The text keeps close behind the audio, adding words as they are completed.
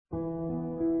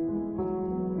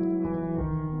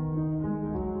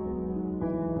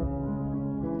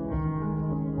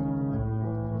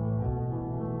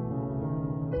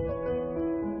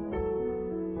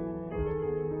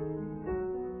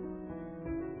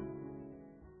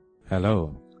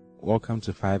Hello. Welcome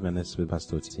to 5 Minutes with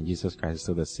Pastor Otis. Jesus Christ is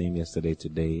still the same yesterday,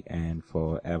 today, and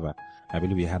forever. I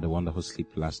believe you had a wonderful sleep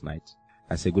last night.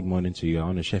 I say good morning to you. I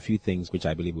want to share a few things which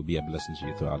I believe will be a blessing to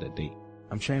you throughout the day.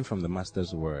 I'm sharing from the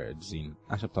Master's words in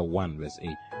Acts chapter 1 verse 8.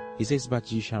 He says,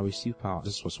 but you shall receive power.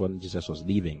 This was when Jesus was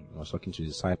leaving. He was talking to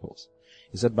his disciples.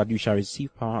 He said, but you shall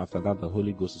receive power after that the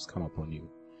Holy Ghost has come upon you.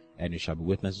 And you shall be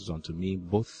witnesses unto me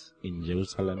both in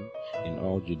Jerusalem, in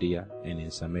all Judea, and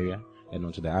in Samaria, and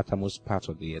unto the uttermost part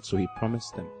of the earth. So he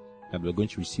promised them that we're going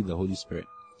to receive the Holy Spirit.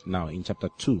 Now, in chapter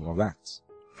 2 of Acts,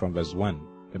 from verse 1,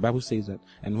 the Bible says that,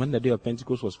 and when the day of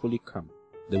Pentecost was fully come,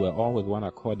 they were all with one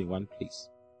accord in one place.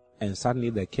 And suddenly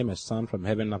there came a sound from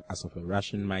heaven as of a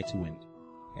rushing mighty wind,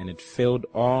 and it filled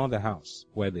all the house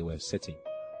where they were sitting.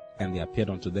 And there appeared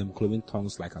unto them cloven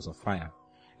tongues like as of fire,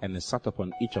 and they sat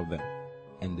upon each of them.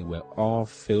 And they were all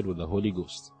filled with the Holy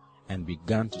Ghost, and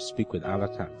began to speak with other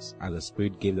tongues, as the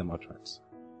Spirit gave them utterance.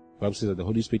 The Bible says that the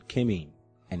Holy Spirit came in,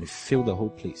 and filled the whole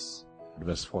place.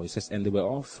 Verse 4, it says, and they were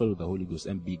all filled with the Holy Ghost,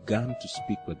 and began to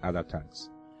speak with other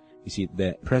tongues. You see,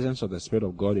 the presence of the Spirit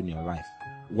of God in your life,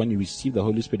 when you receive the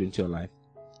Holy Spirit into your life,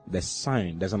 there's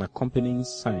an accompanying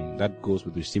sign that goes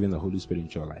with receiving the Holy Spirit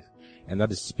into your life, and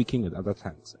that is speaking with other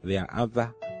tongues. There are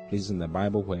other places in the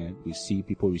Bible where we see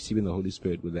people receiving the Holy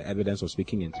Spirit with the evidence of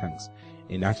speaking in tongues.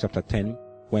 In Acts chapter 10,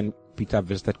 when Peter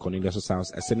visited Cornelius'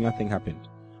 house, a similar thing happened.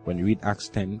 When you read Acts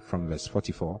 10 from verse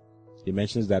 44, it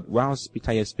mentions that whilst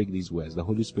Peter yet spake these words, the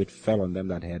Holy Spirit fell on them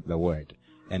that heard the word,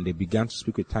 and they began to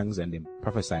speak with tongues, and they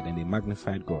prophesied, and they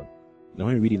magnified God. Now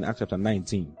when you read in Acts chapter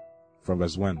 19 from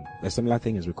verse 1, a similar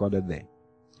thing is recorded there.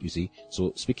 You see,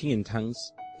 so speaking in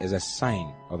tongues is a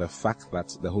sign of the fact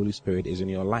that the Holy Spirit is in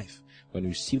your life. When you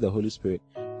receive the Holy Spirit,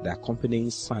 the accompanying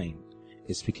sign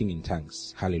is speaking in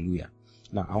tongues. Hallelujah.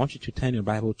 Now, I want you to turn your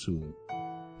Bible to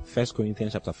 1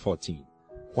 Corinthians chapter 14.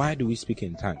 Why do we speak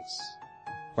in tongues?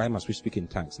 Why must we speak in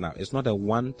tongues? Now, it's not a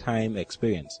one-time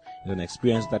experience. It's an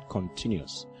experience that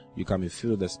continues. You can be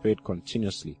filled with the Spirit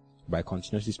continuously by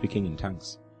continuously speaking in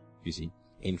tongues. You see,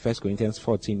 in 1 Corinthians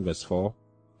 14 verse 4,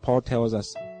 Paul tells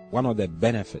us one of the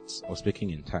benefits of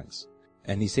speaking in tongues.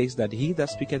 And he says that he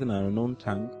that speaketh in an unknown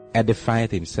tongue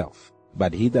edifieth himself,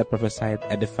 but he that prophesieth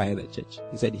edifieth the church.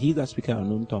 He said, he that speaketh in an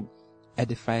unknown tongue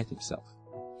edifieth himself.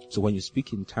 So when you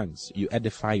speak in tongues, you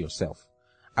edify yourself.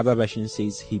 Other version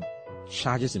says he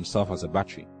charges himself as a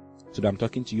battery. So I'm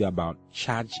talking to you about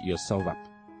charge yourself up.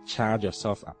 Charge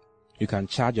yourself up. You can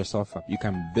charge yourself up. You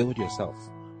can build yourself.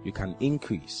 You can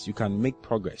increase. You can make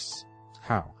progress.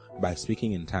 How? By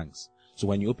speaking in tongues. So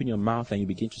when you open your mouth and you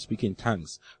begin to speak in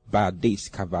tongues, Bades,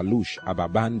 Kavalush,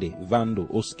 Ababande, Vando,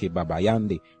 Oske,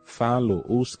 Babayande, Falo,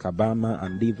 Oskabama,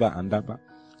 Andiva, Andaba.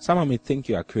 Someone may think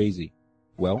you are crazy.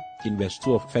 Well, in verse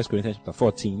 2 of 1 Corinthians chapter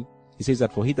 14, he says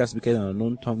that for he that speaketh in an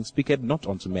unknown tongue speaketh not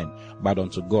unto men, but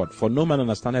unto God. For no man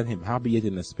understandeth him, howbeit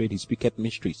in the spirit he speaketh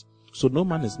mysteries. So no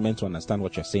man is meant to understand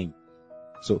what you're saying.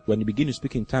 So when you begin to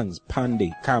speak in tongues,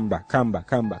 Pande,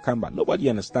 Kamba, nobody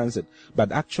understands it.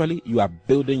 But actually, you are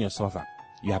building yourself up.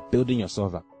 You are building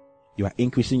yourself up. You are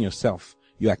increasing yourself.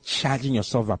 You are charging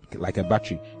yourself up like a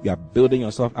battery. You are building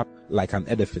yourself up like an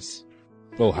edifice.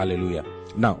 Oh, hallelujah.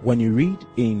 Now, when you read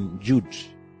in Jude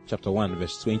chapter 1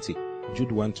 verse 20, Jude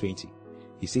 1:20,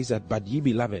 he says that, but ye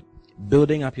beloved,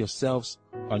 building up yourselves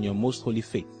on your most holy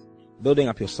faith, building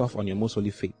up yourself on your most holy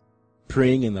faith,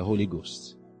 praying in the Holy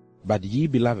Ghost. But ye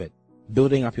beloved,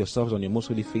 building up yourselves on your most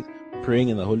holy faith, praying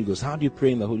in the Holy Ghost. How do you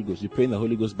pray in the Holy Ghost? You pray in the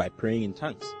Holy Ghost by praying in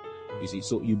tongues. You see,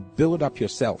 so you build up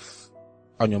yourself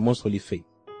on your most holy faith.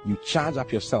 You charge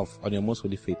up yourself on your most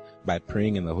holy faith by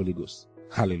praying in the Holy Ghost.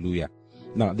 Hallelujah.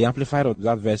 Now, the Amplified of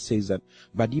that verse says that,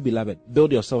 but ye beloved,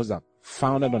 build yourselves up,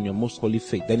 founded on your most holy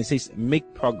faith. Then it says,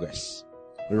 make progress.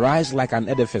 Rise like an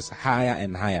edifice higher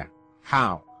and higher.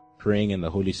 How? Praying in the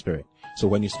Holy Spirit. So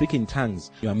when you speak in tongues,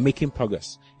 you are making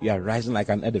progress. You are rising like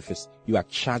an edifice. You are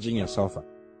charging yourself up.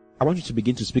 I want you to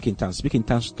begin to speak in tongues. Speak in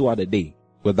tongues throughout the day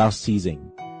without ceasing.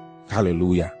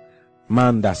 Hallelujah.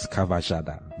 Mandas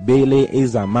kavajada. Bele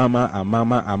is a mama.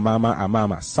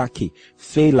 Saki.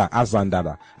 Fela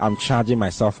azandada. I'm charging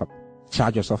myself up.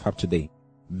 Charge yourself up today.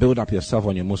 Build up yourself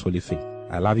on your most holy faith.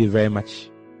 I love you very much.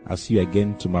 I'll see you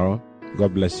again tomorrow.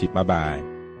 God bless you. Bye-bye.